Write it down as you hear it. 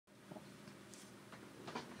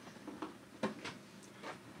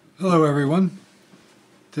Hello everyone.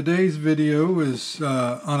 Today's video is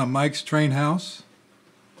on a Mike's Train House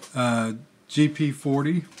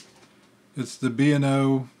GP-40. It's the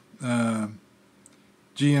B&O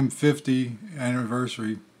GM-50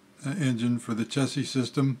 anniversary engine for the Chessie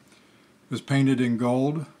system. It was painted in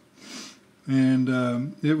gold,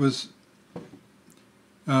 and it was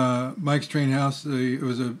Mike's Train House. It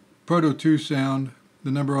was a Proto 2 sound.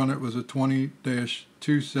 The number on it was a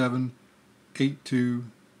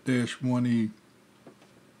 20-2782-1E.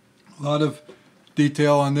 A lot of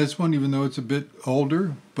detail on this one, even though it's a bit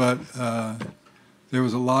older, but there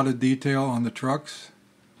was a lot of detail on the trucks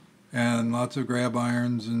and lots of grab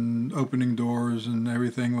irons and opening doors, and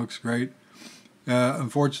everything looks great.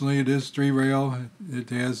 Unfortunately, it is 3-rail. It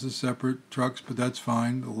has the separate trucks, but that's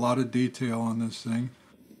fine. A lot of detail on this thing.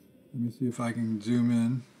 Let me see if I can zoom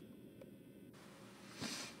in.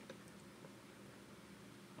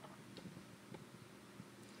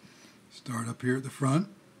 Start up here at the front.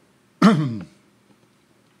 And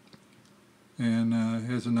it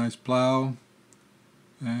has a nice plow,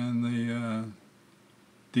 and the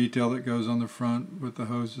detail that goes on the front with the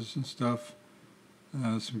hoses and stuff.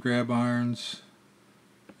 Some grab irons,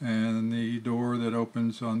 and the door that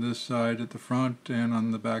opens on this side at the front and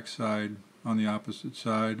on the back side on the opposite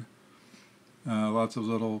side. Lots of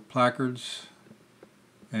little placards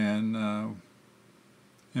and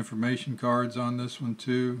information cards on this one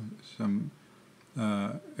too. Some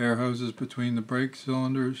air hoses between the brake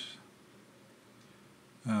cylinders.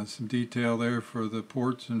 Some detail there for the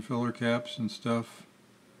ports and filler caps and stuff.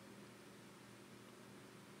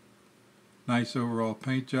 Nice overall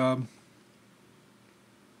paint job.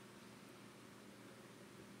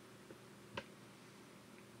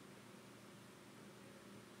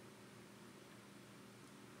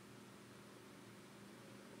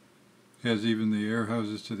 Has even the air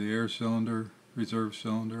hoses to the air cylinder, reserve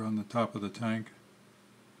cylinder on the top of the tank.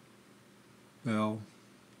 Bell.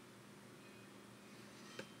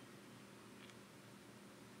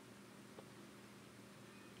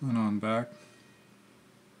 And on back.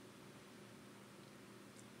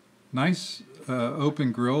 Nice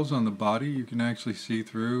open grills on the body. You can actually see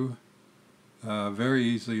through very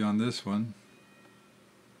easily on this one.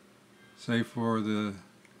 Save for the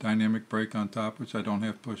dynamic brake on top, which I don't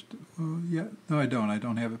have pushed. Oh, yeah, no, I don't. I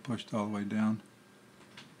don't have it pushed all the way down.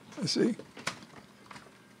 Let's see.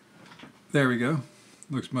 There we go.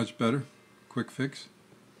 Looks much better. Quick fix.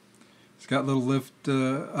 It's got little lift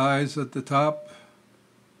eyes at the top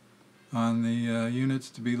on the units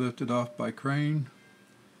to be lifted off by crane.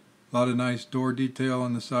 A lot of nice door detail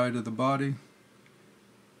on the side of the body.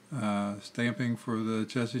 Stamping for the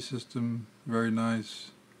Chessie system. Very nice.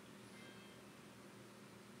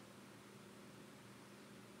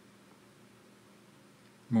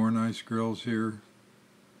 More nice grills here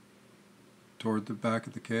toward the back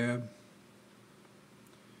of the cab.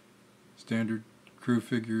 Standard crew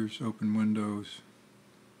figures, open windows,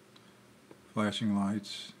 flashing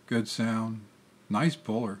lights, good sound, nice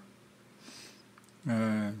puller.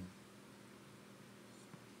 You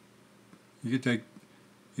could take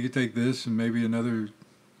this and maybe another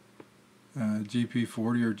GP-40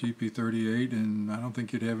 or GP-38, and I don't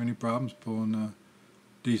think you'd have any problems pulling a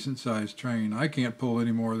decent sized train. I can't pull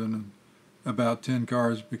any more than about 10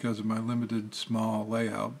 cars because of my limited small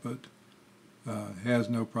layout, but has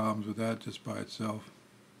no problems with that just by itself.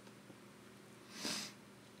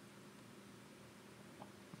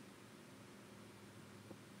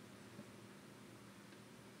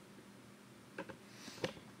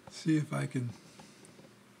 See if I can.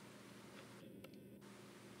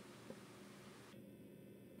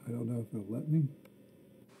 I don't know if it'll let me.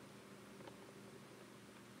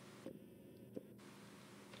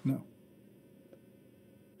 No.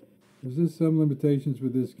 There's just some limitations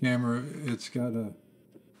with this camera. It's got a...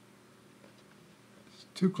 It's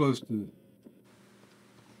too close to...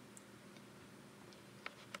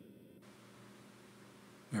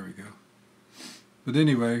 There we go. But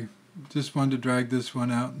anyway, just wanted to drag this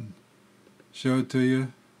one out and show it to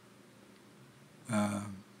you.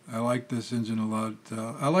 I like this engine a lot.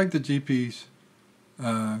 I like the GPs,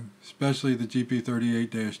 especially the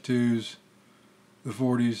GP-38-2s. The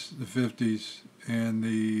 40s, the 50s, and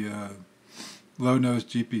the low-nose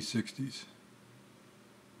GP-60s,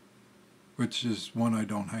 which is one I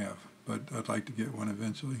don't have, but I'd like to get one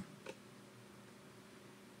eventually.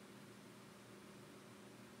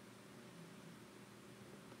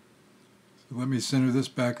 So let me center this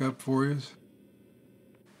back up for you.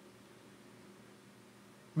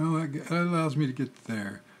 Well, that allows me to get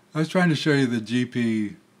there. I was trying to show you the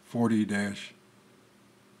GP-40 dash.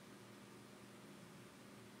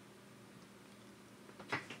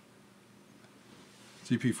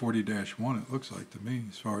 GP-40-1 it looks like to me,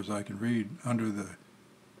 as far as I can read, under the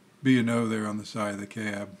B&O there on the side of the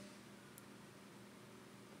cab.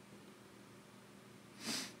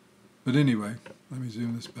 But anyway, let me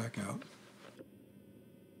zoom this back out.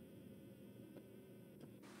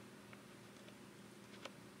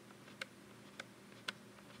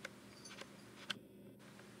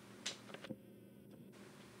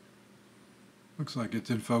 Looks like it's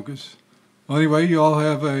in focus. Well, anyway, you all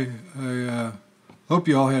have hope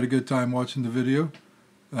you all had a good time watching the video,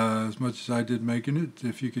 as much as I did making it.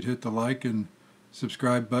 If you could hit the like and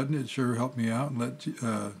subscribe button, it sure helped me out and let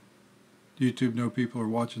YouTube know people are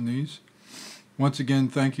watching these. Once again,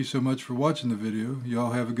 thank you so much for watching the video. You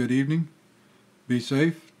all have a good evening. Be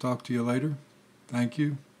safe. Talk to you later. Thank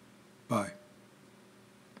you. Bye.